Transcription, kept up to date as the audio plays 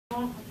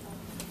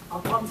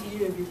I'll come to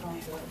you if you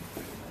can't do it.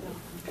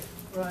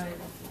 Right.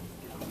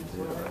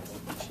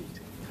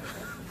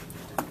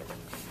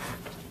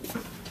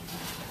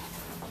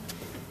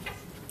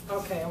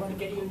 Okay, I want to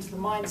get you into the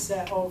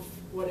mindset of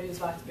what it is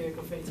like to be a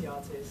graffiti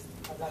artist.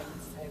 I'd like you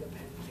to take the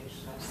pen.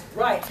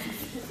 Right.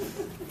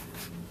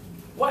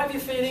 Whatever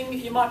you're feeling,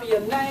 you might be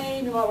your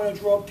name, you might want to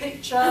draw a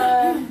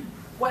picture,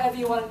 whatever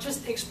you want,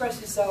 just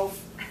express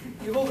yourself.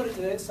 You've all got to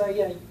do it, so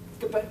yeah,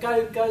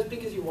 go as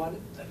big as you want.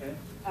 Okay.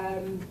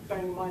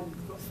 Bearing in mind,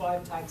 you've got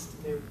 5 tags to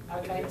do.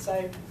 Okay,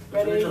 so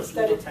ready,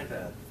 steady.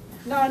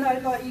 No,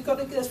 like you've got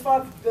to, there's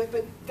 5, but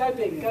go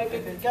big,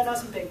 go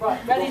nice and big.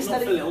 Right, ready,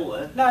 steady. Not fill it all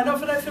there. No, don't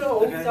fill it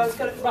all. Okay.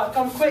 No, right,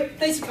 come quick,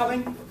 these are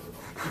coming.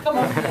 Come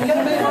on, you're going to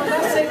move on,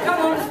 that's it,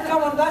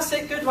 come on, that's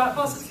it, good, right,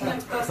 pass it to the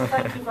next person,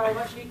 thank you very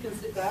much, you can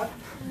sit down.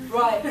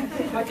 Right,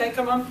 okay,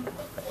 come on.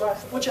 Right,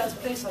 watch out, there's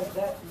police over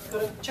there. You've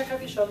got to check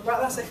over your shoulder.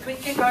 Right, that's it,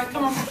 keep going,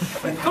 come on,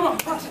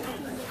 pass it.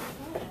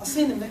 I've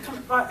seen them, they're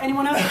coming. Right,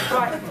 anyone else?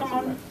 Right, come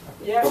on.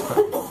 Yeah. Come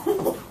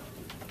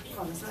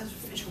on, there's loads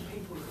of official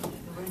people in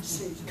their own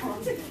suits. Come on,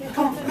 move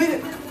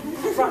it.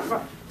 Right,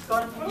 go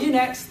on. You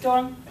next, go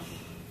on.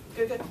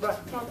 Good, right,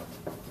 come on.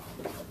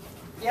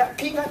 Yeah,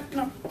 keep going, come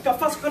on. Go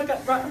fast, gotta go.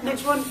 Right,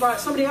 next one. Right,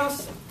 somebody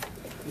else.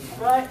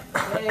 Right,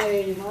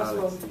 hey, nice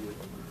one.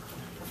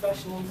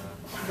 Professional.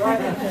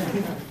 Right,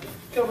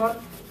 come on.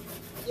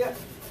 Yeah.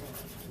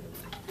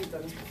 You've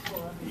done this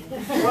before,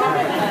 haven't you?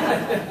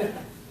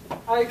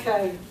 Right.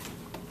 Okay.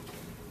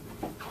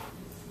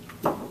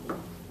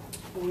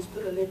 Always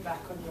put the lid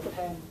back on your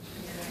pen.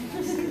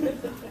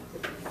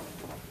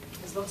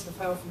 There's lots of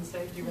health and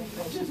safety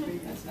regulations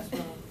with this as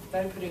well.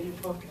 Don't put it in your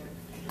pocket.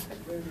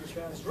 Ruin your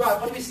trousers. Right,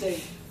 what do we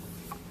see?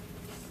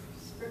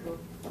 Scribble.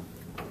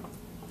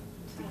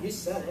 You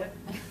said it.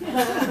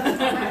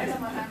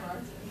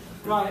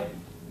 Right.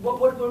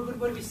 What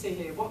do we see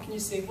here? What can you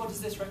see? What does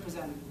this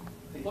represent?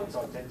 What's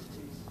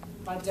identities?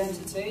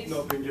 Identities.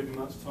 Not been given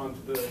much time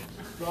to do it.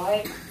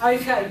 Right.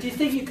 Okay. Do you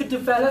think you could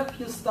develop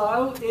your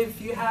style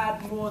if you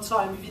had more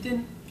time?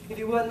 If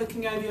you weren't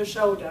looking over your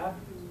shoulder,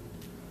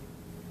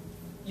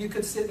 you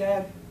could sit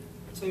there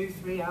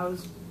 2-3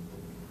 hours.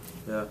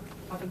 Yeah.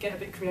 I could get a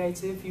bit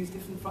creative. Use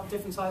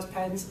different size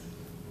pens.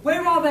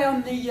 Where are they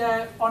on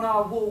the on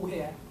our wall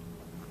here?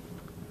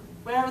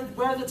 Where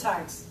are the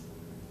tags?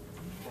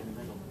 In the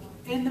middle.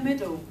 In the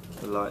middle.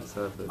 The light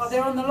surface. Oh,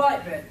 they're on the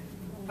light bit.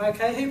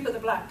 Okay, who put the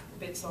black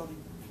bits on?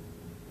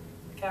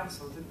 The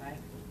council, didn't they?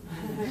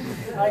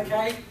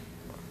 Okay.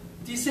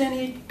 Do you see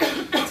any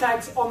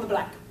tags on the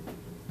black?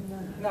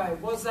 No.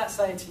 What does that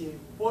say to you?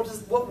 What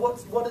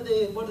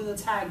are the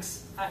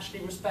tags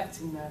actually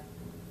respecting there?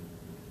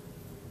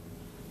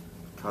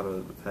 Colour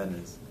that the pen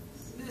is.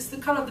 It's the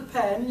colour of the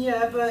pen,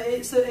 yeah, but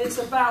it's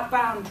about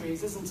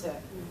boundaries, isn't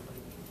it?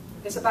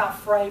 It's about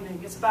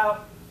framing. It's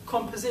about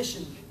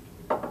composition.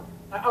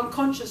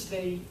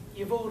 Unconsciously,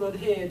 you've all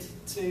adhered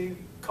to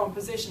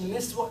composition, and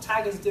this is what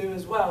taggers do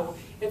as well.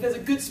 If there's a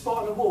good spot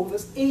on the wall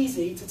that's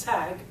easy to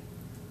tag,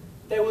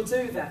 they will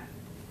do that.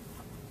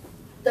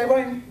 They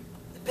won't.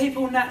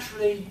 People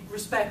naturally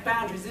respect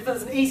boundaries. If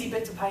there's an easy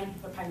bit to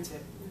paint, they'll paint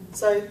it.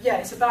 So yeah,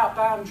 it's about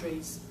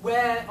boundaries.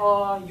 Where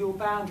are your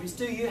boundaries?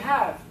 Do you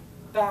have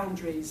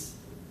boundaries?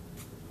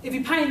 If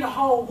you paint the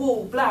whole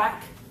wall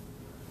black,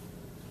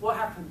 what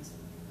happens?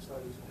 So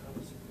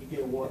you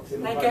get white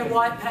pen. They get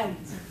white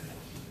pens.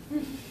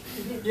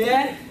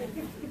 Yeah?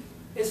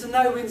 It's a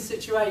no-win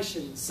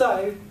situation.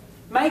 So,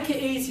 make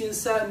it easy in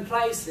certain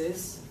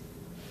places.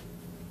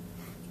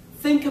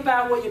 Think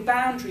about what your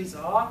boundaries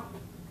are.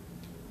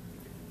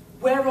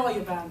 Where are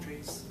your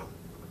boundaries?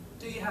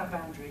 Do you have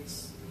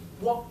boundaries?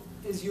 What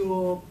is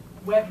your,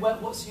 where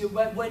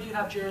do you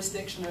have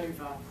jurisdiction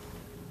over?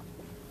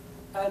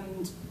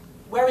 And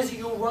where is it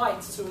your right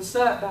to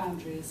assert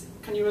boundaries?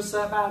 Can you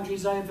assert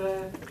boundaries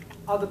over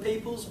other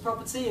people's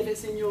property if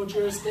it's in your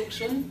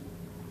jurisdiction?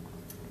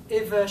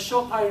 If a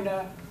shop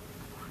owner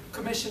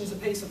commissions a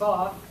piece of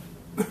art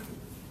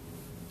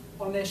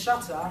on their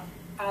shutter,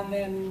 and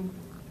then,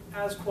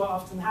 as quite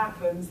often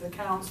happens, the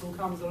council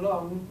comes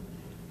along,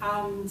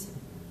 and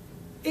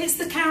it's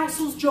the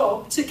council's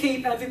job to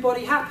keep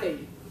everybody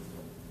happy.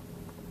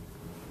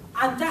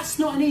 And that's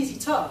not an easy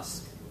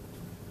task.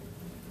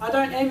 I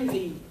don't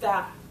envy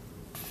that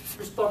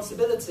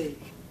responsibility.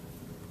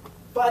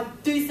 But I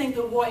do think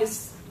that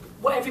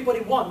what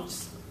everybody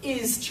wants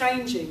is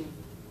changing.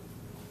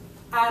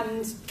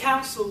 And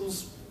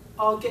councils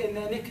are getting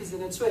their knickers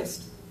in a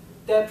twist.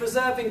 They're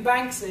preserving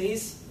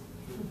Banksies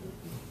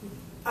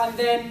and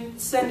then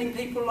sending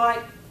people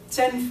like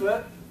 10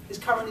 Foot is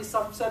currently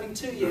serving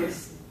 2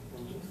 years.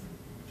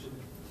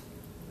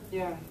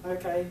 Yeah,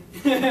 okay.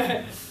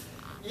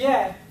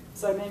 Yeah,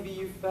 so maybe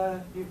you've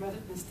met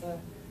it, Mr.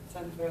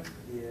 10 Foot.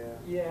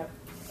 Yeah.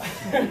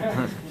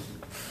 Yeah.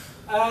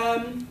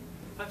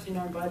 Actually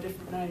known by a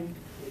different name.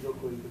 Yeah.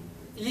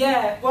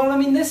 Yeah, well, I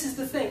mean, this is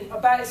the thing.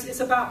 It's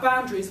about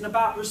boundaries and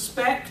about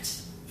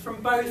respect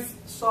from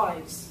both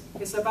sides.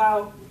 It's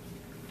about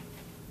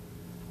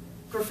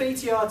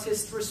graffiti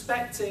artists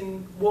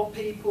respecting what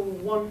people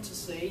want to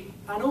see,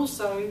 and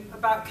also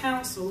about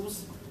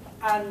councils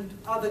and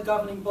other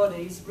governing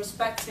bodies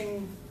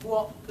respecting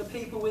what the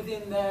people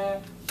within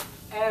their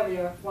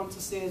area want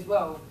to see as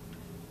well.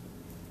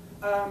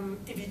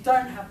 If you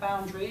don't have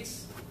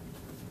boundaries,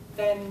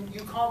 then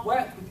you can't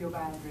work with your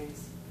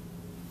boundaries.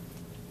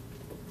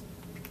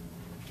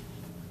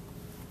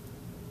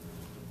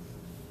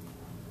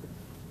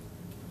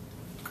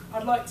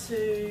 I'd like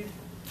to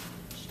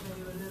show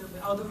you a little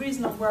bit. Oh, the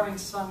reason I'm wearing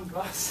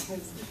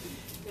sunglasses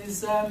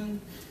is I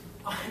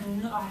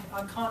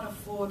can't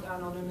afford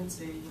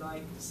anonymity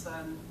like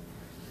some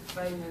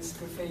famous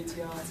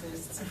graffiti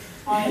artists.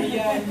 I've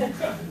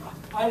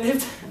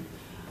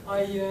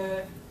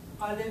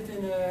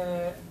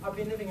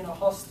been living in a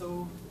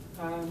hostel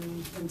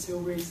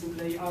until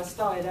recently. I was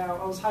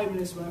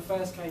homeless when I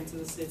first came to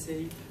the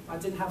city. I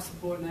didn't have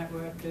support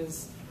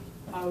networkers.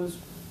 I was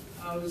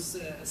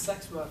a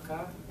sex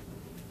worker.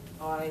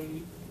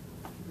 I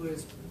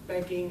was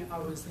begging, I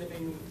was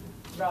living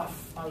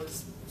rough, I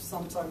was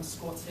sometimes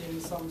squatting,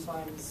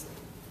 sometimes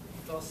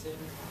dossing,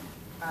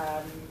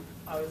 I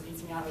was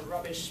eating out of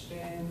rubbish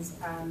bins,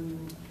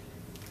 and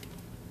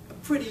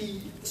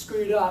pretty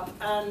screwed up.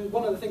 And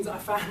one of the things that I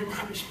found in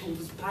rubbish bins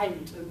was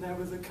paint, and there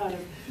was a kind of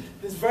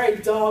this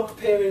very dark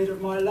period of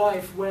my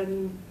life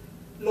when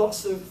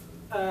lots of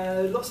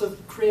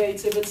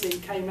creativity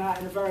came out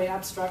in a very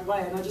abstract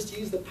way, and I just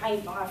used the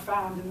paint that I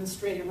found in the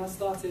street, and I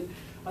started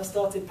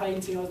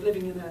painting. I was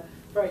living in a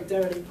very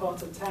derelict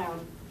part of town,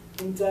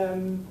 and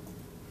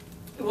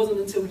it wasn't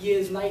until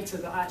years later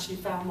that I actually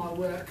found my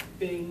work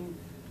being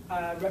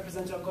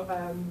represented. I've got,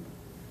 I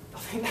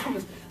think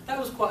that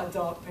was quite a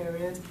dark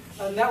period,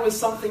 and that was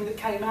something that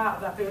came out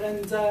of that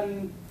period.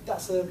 And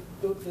that's a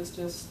book that's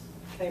just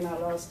came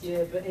out last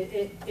year, but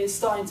it's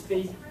starting to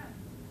be.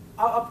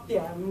 Yeah,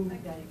 you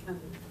can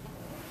do.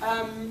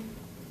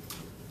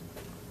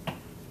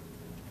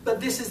 But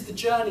this is the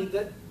journey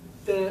that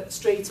the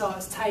street art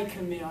has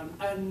taken me on,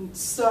 and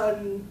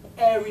certain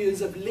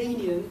areas of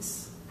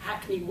lenience,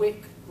 Hackney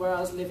Wick, where I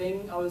was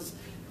living, I was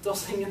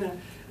dossing in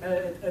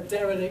a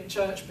derelict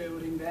church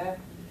building there,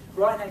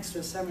 right next to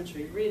a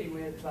cemetery, really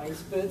weird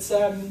place, but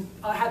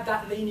I had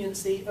that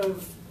leniency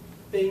of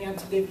being able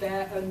to live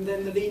there, and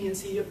then the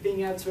leniency of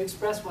being able to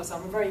express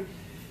myself.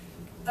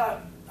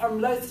 I'm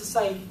loath to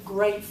say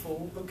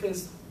grateful,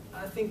 because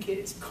I think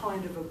it's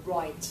kind of a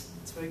right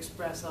to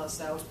express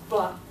ourselves,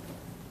 but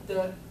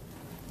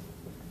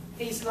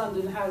East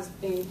London has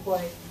been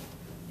quite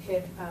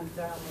hip and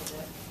down with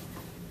it.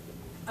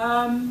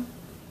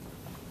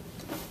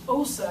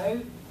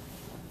 Also,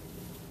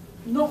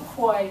 not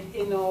quite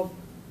in our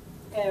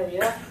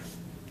area,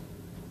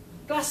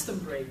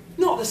 Glastonbury.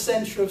 Not the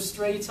centre of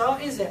street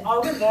art, is it? I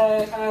went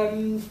there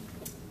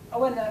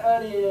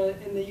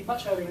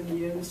much earlier in the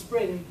year, in the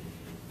spring,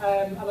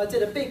 and I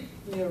did a big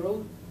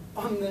mural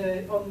on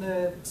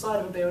the side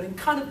of a building.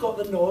 Kind of got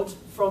the nod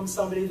from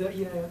somebody that,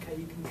 yeah, okay,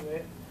 you can do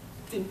it.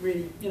 Didn't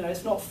really,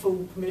 it's not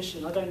full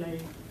permission. I don't know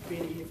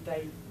really if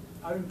they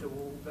owned the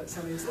wall, but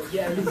somebody said,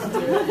 yeah, you can do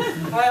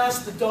it. I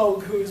asked the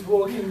dog who was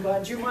walking by,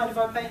 do you mind if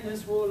I paint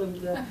this wall?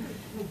 And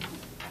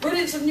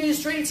brilliance of new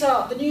street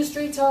art. The new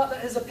street art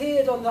that has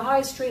appeared on the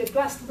high street of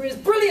Glastonbury is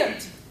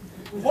brilliant.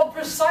 What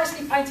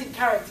precisely painted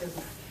characters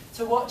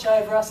to watch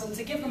over us, and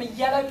to give them a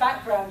yellow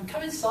background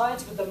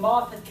coincides with the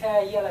Martha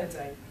Care Yellow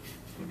Day.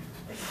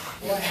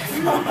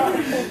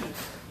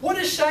 What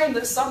a shame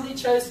that somebody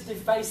chose to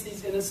deface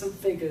these innocent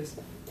figures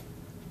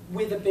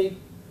with a big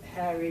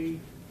hairy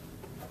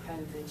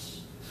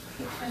appendage.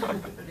 But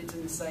it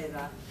didn't say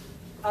that.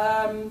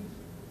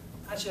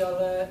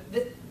 Actually,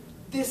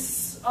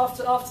 this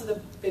after the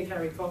big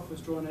hairy cock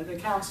was drawn, the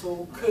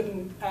council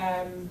couldn't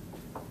have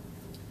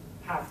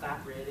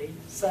that really.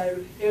 So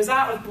it was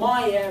out of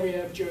my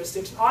area of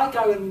jurisdiction. I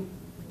go on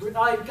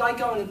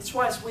a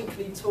twice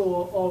weekly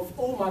tour of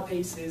all my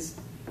pieces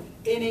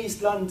in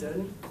East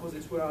London, because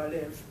it's where I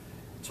live.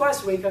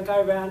 Twice a week I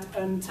go around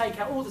and take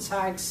out all the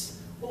tags,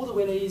 all the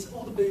willies,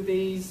 all the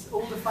boobies,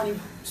 all the funny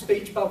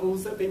speech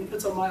bubbles that have been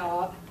put on my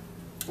art,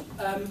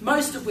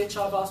 most of which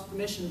I've asked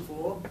permission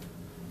for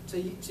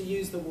to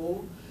use the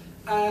wall.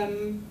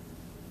 And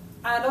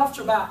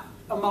after about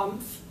a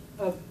month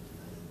of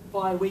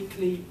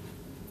bi-weekly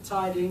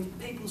tidying,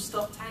 people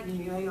stop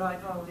tagging you. You're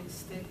like, oh, it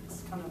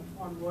sticks kind of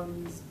on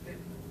one's bit,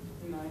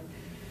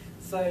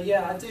 So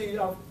yeah,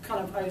 I'm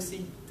kind of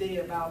OCD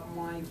about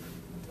my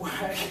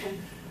work.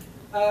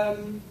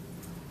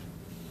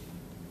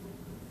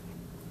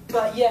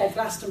 But yeah,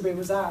 Glastonbury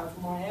was out of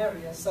my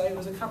area, so it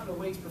was a couple of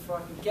weeks before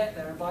I could get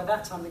there, and by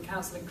that time the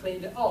council had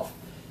cleaned it off.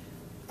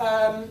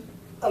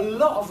 A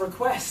lot of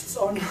requests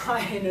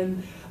online,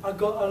 and I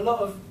got a lot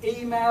of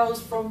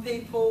emails from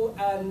people,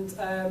 and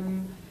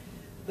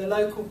the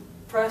local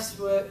press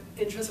were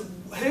interested.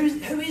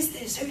 Who is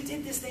this? Who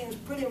did this thing? It was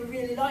brilliant, we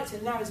really liked it,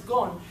 and now it's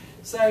gone.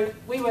 So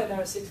we went there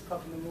at 6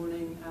 o'clock in the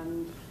morning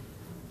and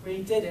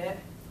redid it,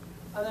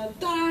 and then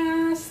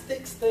da,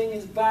 Stik's thing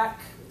is back.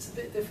 It's a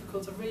bit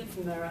difficult to read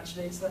from there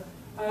actually. So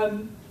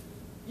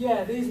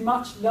yeah, these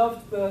much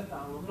loved, but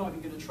I'm not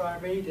even going to try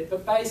and read it,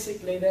 but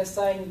basically they're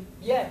saying,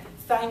 yeah,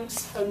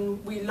 thanks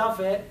and we love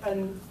it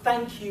and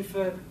thank you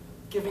for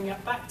giving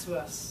it back to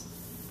us.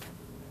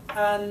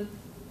 And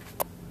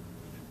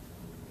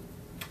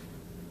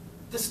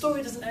the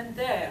story doesn't end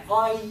there.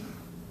 I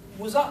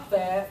was up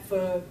there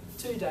for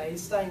 2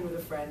 days staying with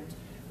a friend.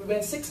 We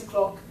went 6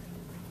 o'clock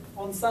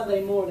on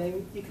Sunday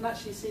morning. You can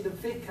actually see the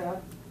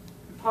vicar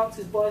who parked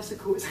his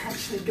bicycle is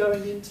actually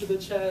going into the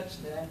church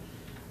there.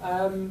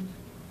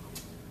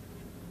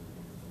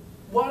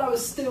 While I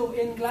was still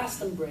in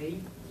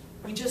Glastonbury,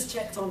 we just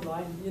checked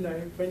online, you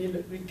know, when you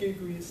look, we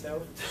Google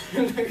yourself,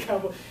 look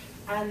up,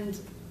 and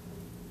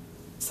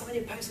somebody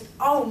had posted,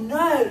 oh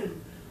no,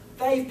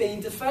 they've been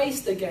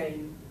defaced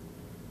again.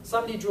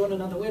 Somebody had drawn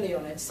another willy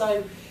on it.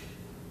 So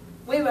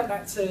we went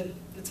back to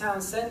the town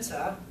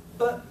centre,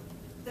 but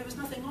there was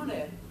nothing on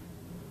it.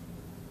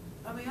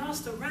 And we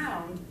asked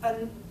around,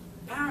 and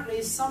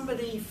apparently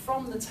somebody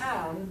from the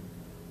town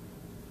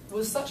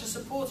was such a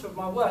supporter of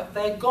my work.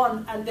 They'd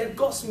gone and they've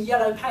got some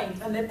yellow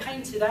paint and they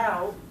painted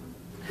out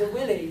the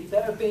willy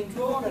that had been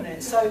drawn on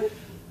it. So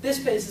this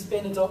piece has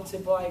been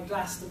adopted by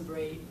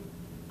Glastonbury.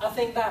 I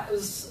think that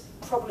was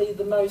probably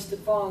the most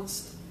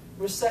advanced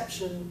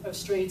reception of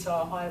street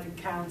art I've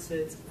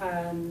encountered,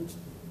 and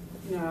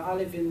you know, I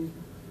live in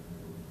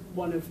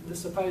one of the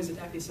supposed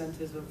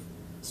epicentres of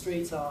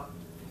street art.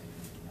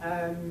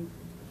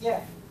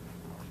 Yeah,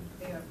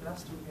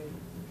 Glastonbury.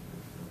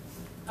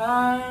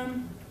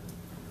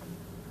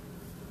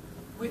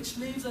 Which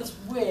leaves us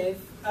with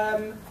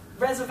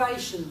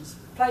reservations,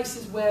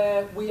 places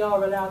where we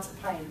are allowed to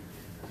paint.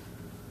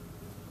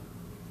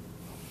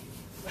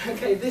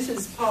 Okay, this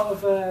is part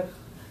of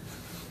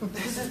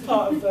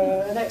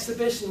an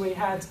exhibition we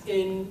had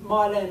in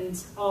Mile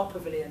End Art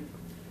Pavilion.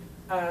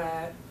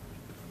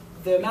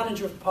 The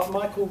manager of the park,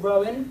 Michael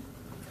Rowan,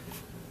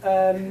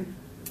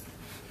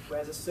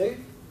 wears a suit,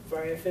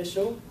 very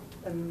official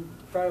and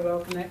very well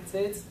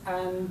connected,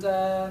 and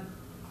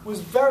was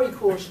very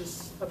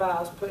cautious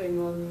about us putting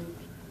on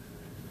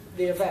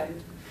the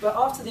event. But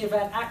after the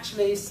event,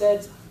 actually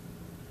said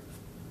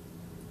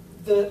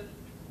that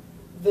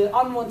the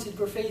unwanted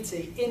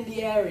graffiti in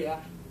the area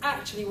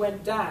actually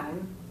went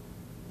down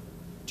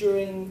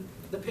during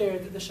the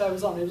period that the show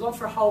was on. It was on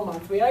for a whole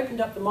month. We opened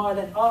up the Mile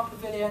End Art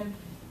Pavilion.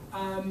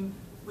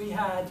 We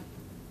had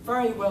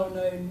very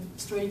well-known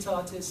street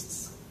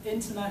artists,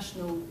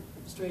 international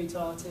street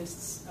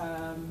artists.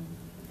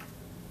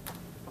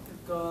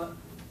 We've got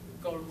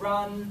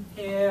Run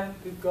here.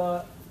 We've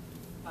got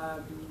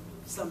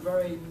some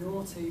very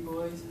naughty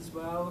boys as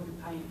well who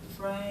paint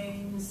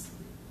trains.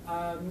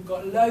 We've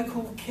got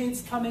local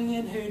kids coming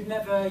in who'd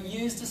never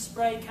used a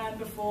spray can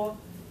before.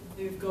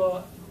 We've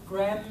got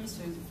Grems,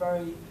 who's a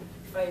very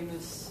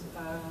famous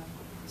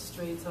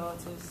street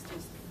artist,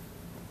 just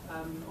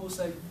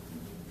also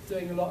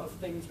doing a lot of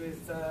things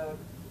with, I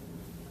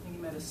think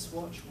he made a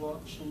Swatch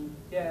watch, and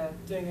yeah,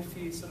 doing a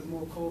few sort of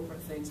more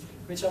corporate things,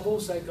 which I've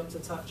also got to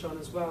touch on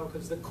as well,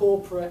 because the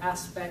corporate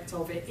aspect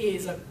of it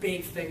is a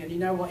big thing, and you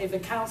know what, if the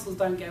councils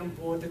don't get on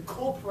board, the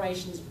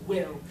corporations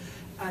will.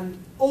 And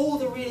all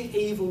the really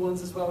evil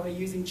ones as well are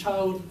using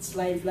child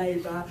slave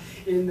labour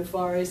in the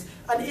forest.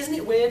 And isn't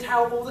it weird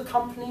how all the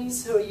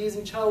companies who are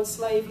using child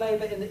slave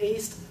labour in the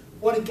East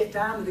want to get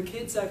down with the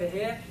kids over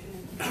here?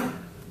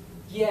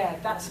 Yeah,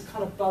 that's a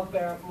kind of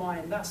bugbear of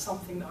mine. That's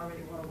something that I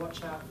really want to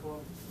watch out for.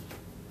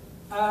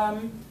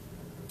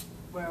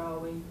 Where are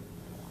we?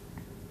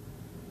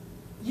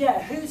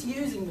 Yeah, who's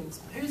using them?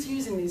 Who's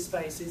using these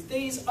spaces?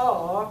 These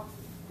are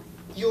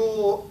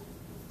your,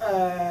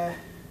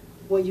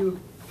 what you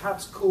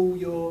perhaps call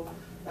your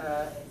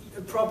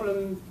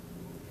problem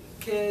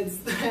kids.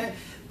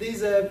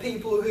 These are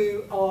people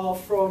who are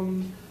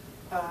from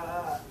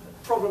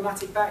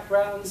problematic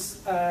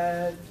backgrounds,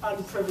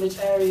 unprivileged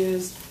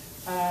areas,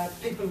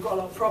 people who've got a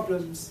lot of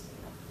problems.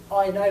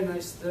 I know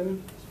most of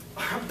them.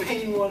 I've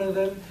been one of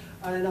them,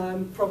 and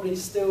I'm probably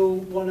still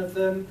one of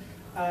them.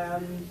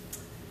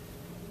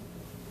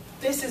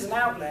 This is an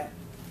outlet.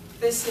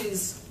 This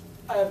is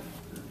a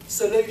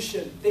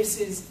solution. This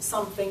is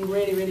something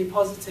really, really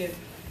positive.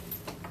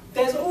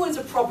 There's always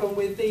a problem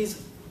with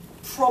these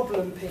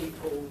problem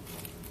people.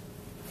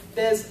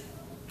 There's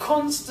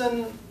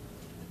constant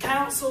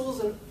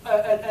councils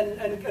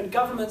and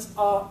governments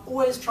are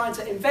always trying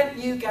to invent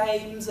new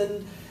games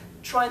and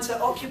trying to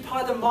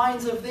occupy the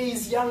minds of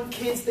these young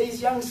kids,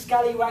 these young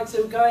scallywags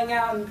who are going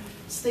out and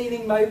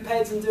stealing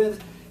mopeds and doing this.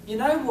 You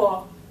know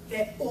what?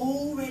 They're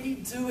already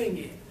doing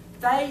it.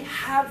 They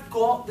have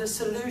got the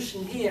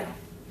solution here.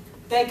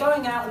 They're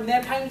going out and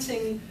they're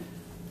painting,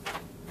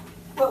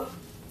 well,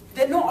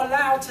 they're not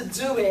allowed to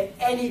do it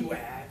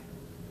anywhere.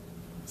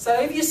 So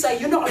if you say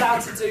you're not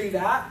allowed to do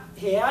that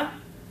here,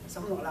 so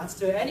I'm not allowed to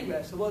do it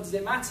anywhere, so what does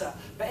it matter?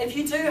 But if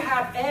you do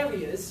have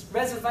areas,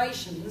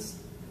 reservations,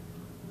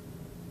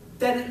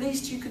 then at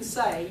least you can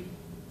say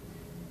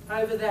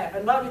over there,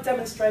 and like we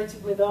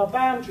demonstrated with our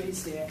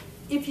boundaries here,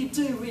 if you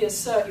do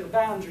reassert your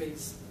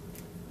boundaries,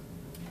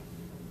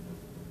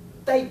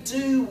 they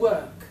do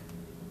work.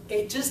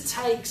 It just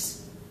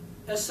takes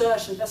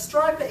assertion, a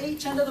stripe at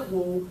each end of the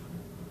wall.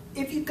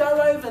 If you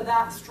go over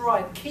that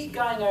stripe, keep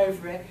going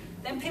over it,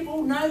 then people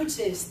will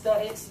notice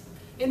that it's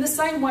in the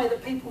same way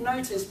that people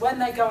notice when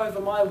they go over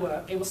my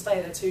work, it will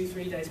stay there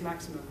 2-3 days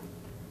maximum.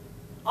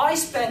 I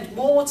spend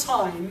more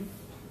time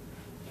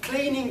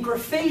cleaning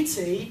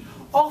graffiti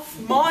off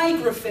my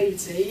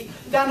graffiti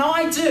than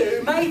I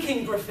do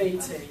making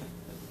graffiti.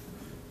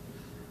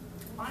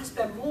 I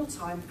spend more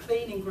time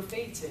cleaning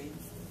graffiti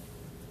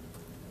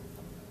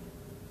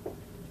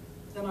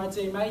than I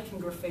do making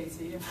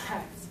graffiti. In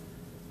fact,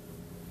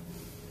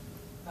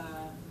 that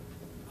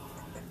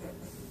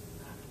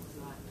was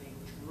like being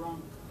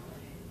drunk.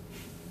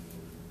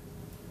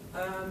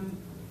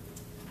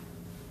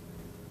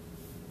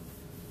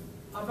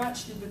 I've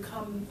actually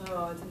become,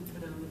 oh, I didn't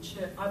put it on the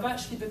chip. I've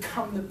actually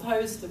become the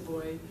poster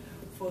boy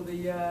for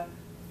the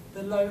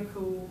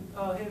local,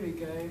 oh, here we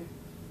go.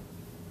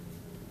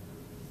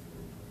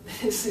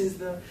 This is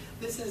the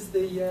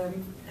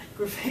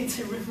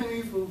graffiti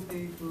removal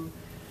people.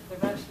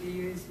 They've actually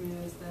used me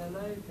as their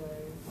logo.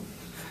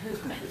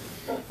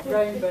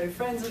 Rainbow,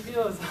 friends of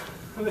yours,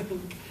 I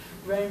think.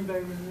 Rainbow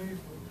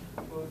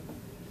removal.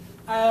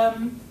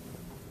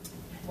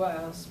 What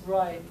else?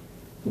 Right.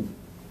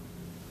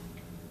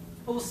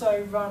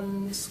 Also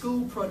run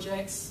school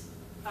projects,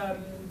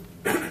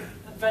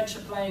 adventure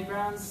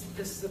playgrounds.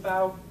 This is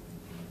about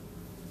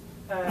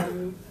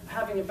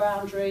having a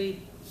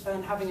boundary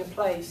and having a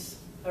place,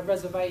 a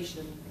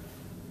reservation,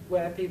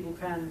 where people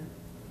can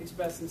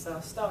express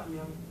themselves, starting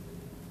young.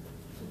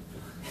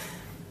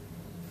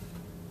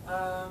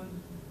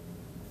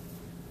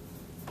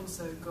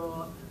 Also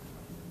got,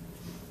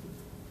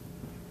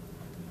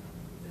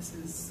 this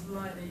is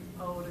slightly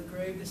older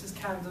group. This is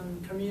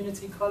Camden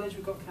Community College.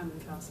 We've got Camden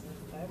Council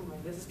there, haven't we?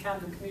 This is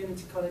Camden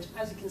Community College.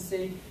 As you can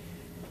see,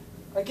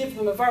 I give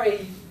them a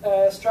very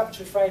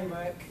structured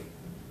framework.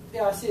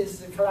 Yeah, I see this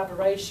as a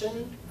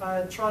collaboration.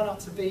 I try not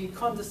to be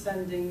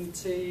condescending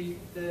to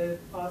the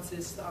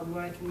artists that I'm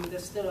working with. They're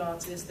still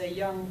artists. They're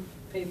young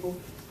people.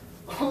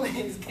 All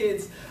these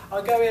kids,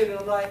 I go in and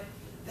I'm like,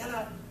 they're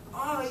like,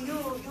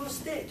 oh, you're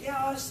Stik.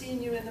 Yeah, I've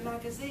seen you in the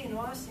magazine,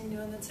 or I've seen you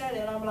on the telly.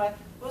 And I'm like,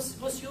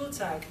 what's your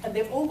tag? And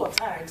they've all got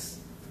tags.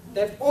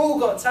 They've all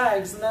got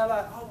tags. And they're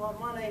like, oh, well,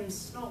 my name's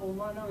Snot, or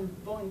my name's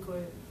Boink.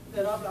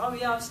 And I'm like, oh,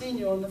 yeah, I've seen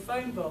you on the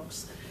phone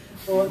box,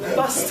 or at the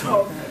bus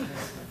stop.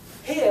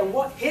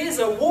 Here's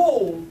a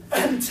wall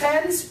and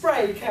 10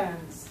 spray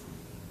cans.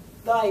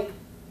 Like,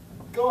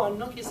 go on,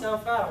 knock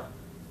yourself out.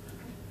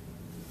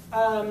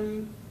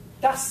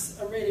 That's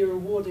a really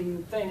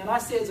rewarding thing, and I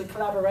see it as a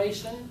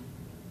collaboration.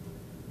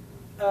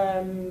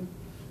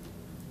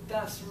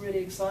 That's a really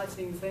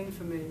exciting thing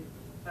for me,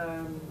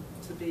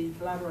 to be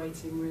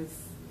collaborating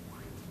with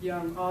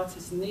young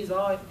artists, and these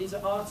are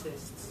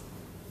artists,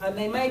 and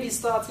they may be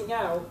starting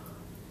out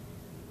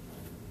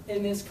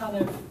in this kind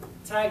of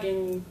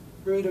tagging,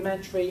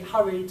 rudimentary,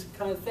 hurried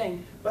kind of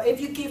thing, but if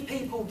you give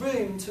people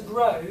room to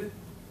grow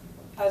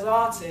as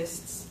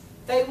artists,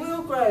 they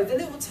will grow. The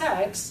little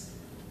tags,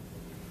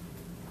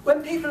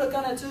 when people are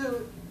going to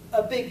do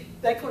a big,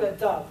 they call it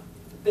dub,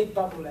 big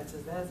bubble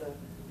letters, there's a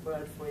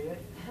word for you.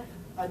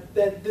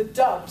 The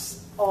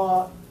dubs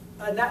are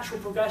a natural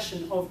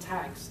progression of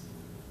tags.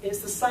 It's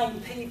the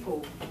same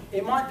people.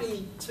 It might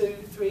be 2,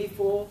 3,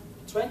 4,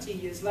 20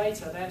 years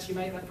later they actually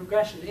make that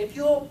progression. If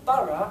your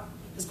borough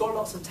has got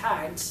lots of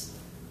tags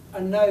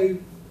and no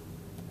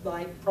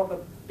like proper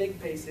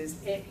big pieces,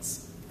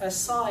 it's a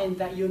sign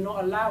that you're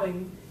not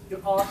allowing your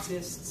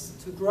artists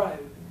to grow.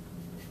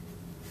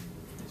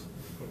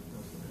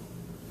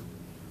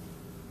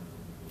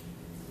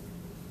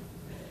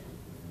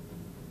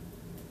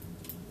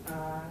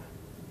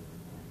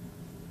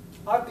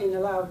 I've been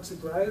allowed to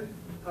grow.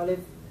 I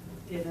live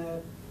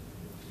in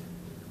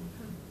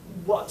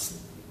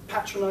what's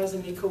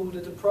patronisingly called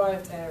a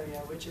deprived area,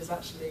 which is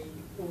actually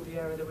all the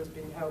area that was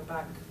being held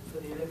back for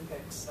the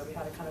Olympics. So we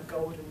had a kind of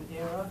golden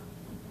era.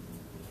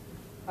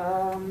 I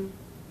don't know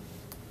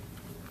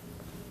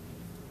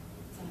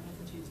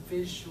if to use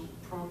visual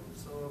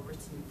prompts or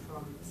written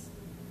prompts.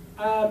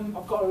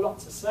 I've got a lot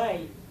to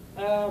say.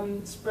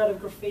 Spread of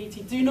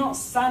graffiti. Do not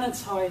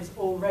sanitise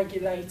or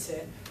regulate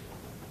it.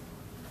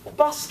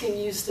 Busking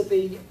used to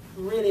be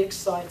really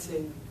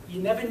exciting.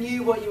 You never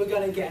knew what you were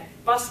going to get.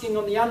 Busking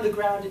on the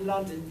underground in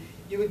London,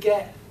 you would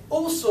get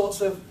all sorts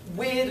of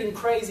weird and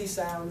crazy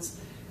sounds,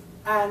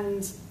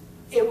 and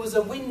it was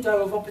a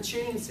window of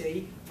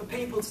opportunity for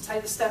people to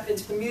take the step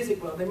into the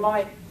music world. They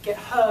might get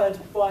heard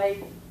by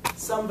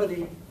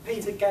somebody.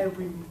 Peter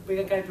Gabriel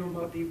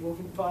might be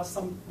walking past,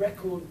 some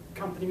record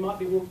company might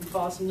be walking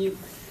past, and you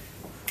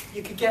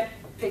could get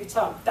picked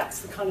up.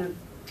 That's the kind of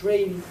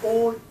dream.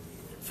 Or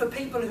for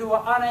people who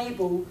are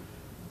unable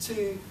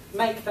to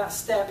make that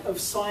step of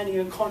signing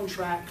a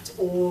contract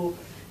or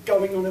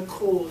going on a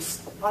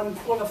course,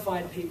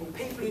 unqualified people,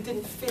 people who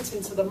didn't fit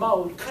into the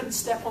mould, couldn't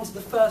step onto the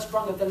first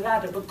rung of the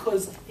ladder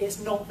because it's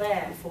not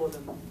there for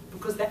them,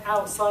 because they're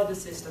outside the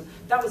system.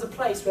 That was a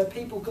place where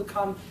people could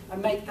come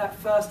and make that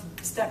first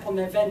step on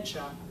their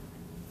venture.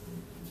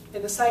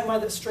 In the same way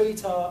that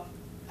street art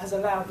has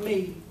allowed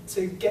me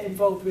to get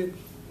involved with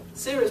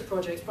serious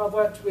projects. But I've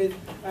worked with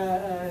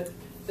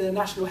the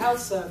National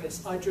Health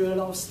Service. I drew a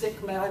lot of Stik.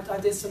 I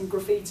did some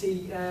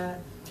graffiti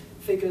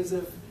figures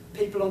of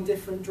people on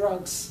different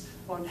drugs,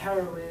 on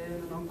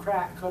heroin and on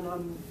crack and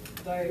on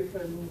dope,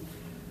 and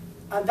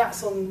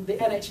that's on the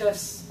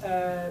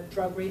NHS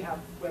drug rehab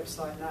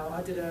website now.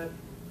 I did a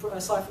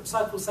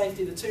cycle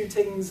safety, the Two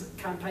Tings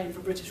campaign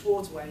for British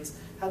Waterways,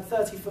 had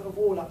 30 foot of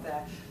wall up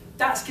there.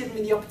 That's given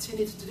me the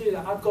opportunity to do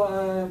that. I've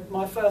got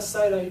my first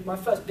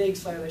big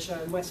solo show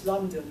in West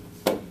London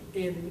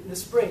in the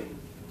spring,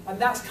 and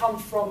that's come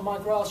from my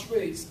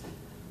grassroots,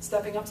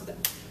 stepping up to them.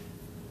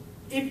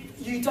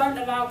 If you don't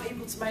allow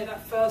people to make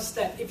that first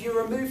step, if you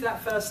remove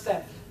that first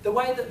step, the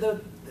way that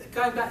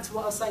going back to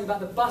what I was saying about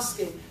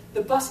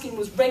the busking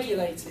was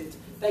regulated.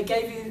 They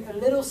gave you a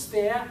little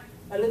sphere,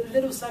 a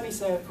little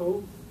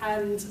semicircle,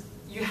 and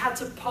you had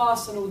to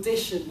pass an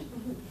audition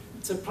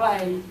to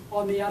play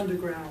on the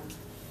underground.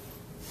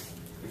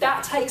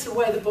 That takes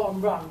away the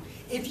bottom rung.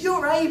 If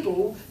you're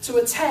able to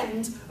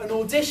attend an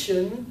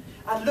audition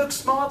and look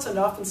smart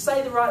enough and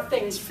say the right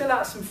things, fill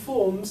out some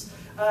forms,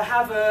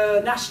 have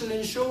a national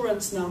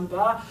insurance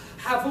number,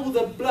 have all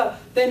the blood,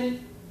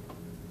 then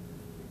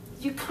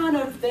you're kind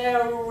of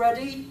there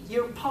already.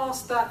 You're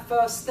past that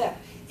first step.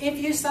 If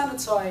you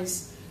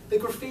sanitise the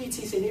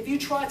graffiti scene, if you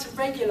try to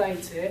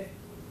regulate it,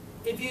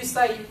 if you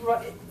say,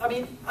 right, I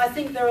mean, I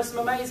think there are some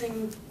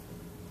amazing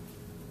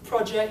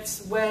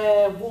projects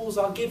where walls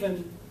are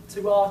given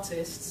to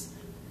artists,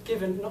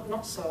 given,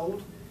 not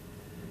sold,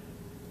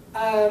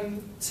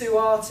 to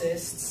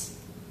artists.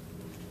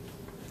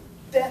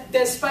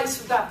 There's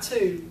space for that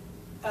too,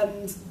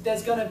 and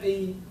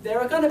there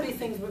are going to be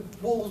things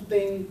with walls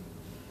being,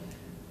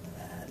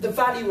 the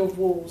value of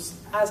walls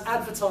as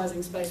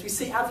advertising space. We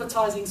see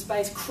advertising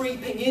space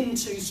creeping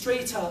into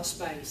street art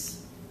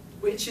space,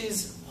 which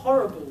is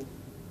horrible.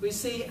 We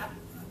see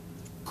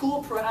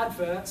corporate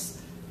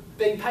adverts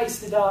being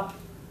pasted up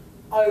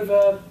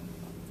over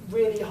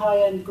really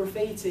high-end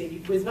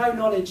graffiti with no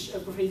knowledge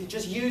of graffiti,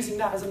 just using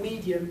that as a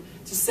medium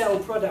to sell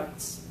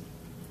products.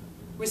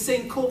 We're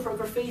seeing corporate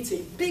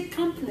graffiti. Big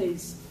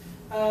companies.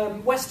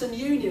 Western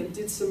Union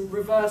did some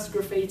reverse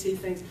graffiti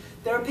things.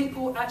 There are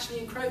people actually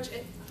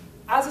encroaching.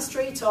 As a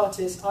street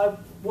artist, I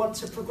want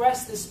to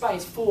progress this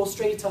space for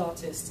street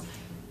artists.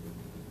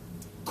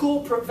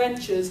 Corporate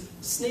ventures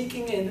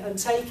sneaking in and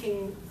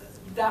taking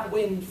that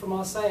wind from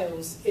our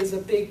sails is a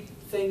big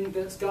thing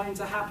that's going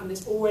to happen.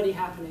 It's already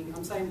happening.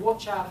 I'm saying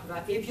watch out for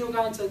that. If you're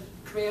going to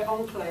create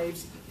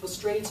enclaves for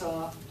street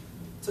art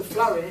to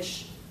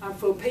flourish and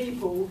for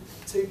people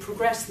to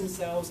progress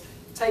themselves,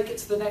 take it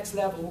to the next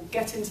level,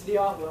 get into the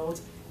art world,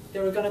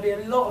 there are going to be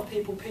a lot of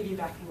people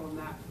piggybacking on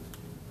that.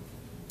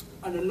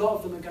 And a lot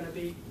of them are going to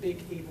be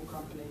big evil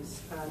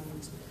companies,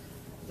 and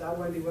that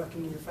won't be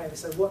working in your favour,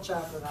 so watch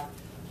out for that.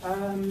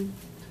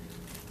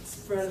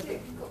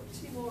 Stik, we've got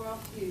two more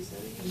after you, so...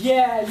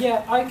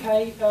 Yeah,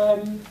 okay.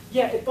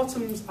 Yeah, it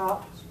bottoms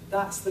up.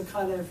 That's the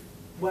kind of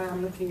way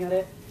I'm looking at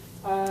it.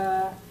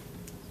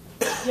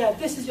 Yeah,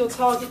 this is your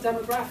target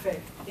demographic.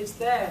 It's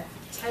there.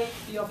 Take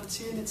the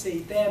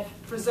opportunity. They're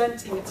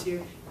presenting it to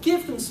you.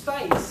 Give them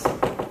space.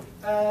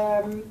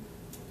 And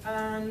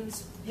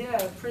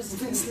yeah,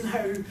 prison is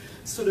no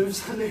sort of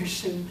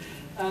solution.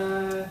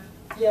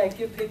 Yeah,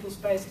 give people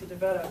space to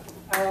develop.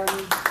 Thank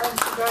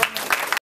you very much.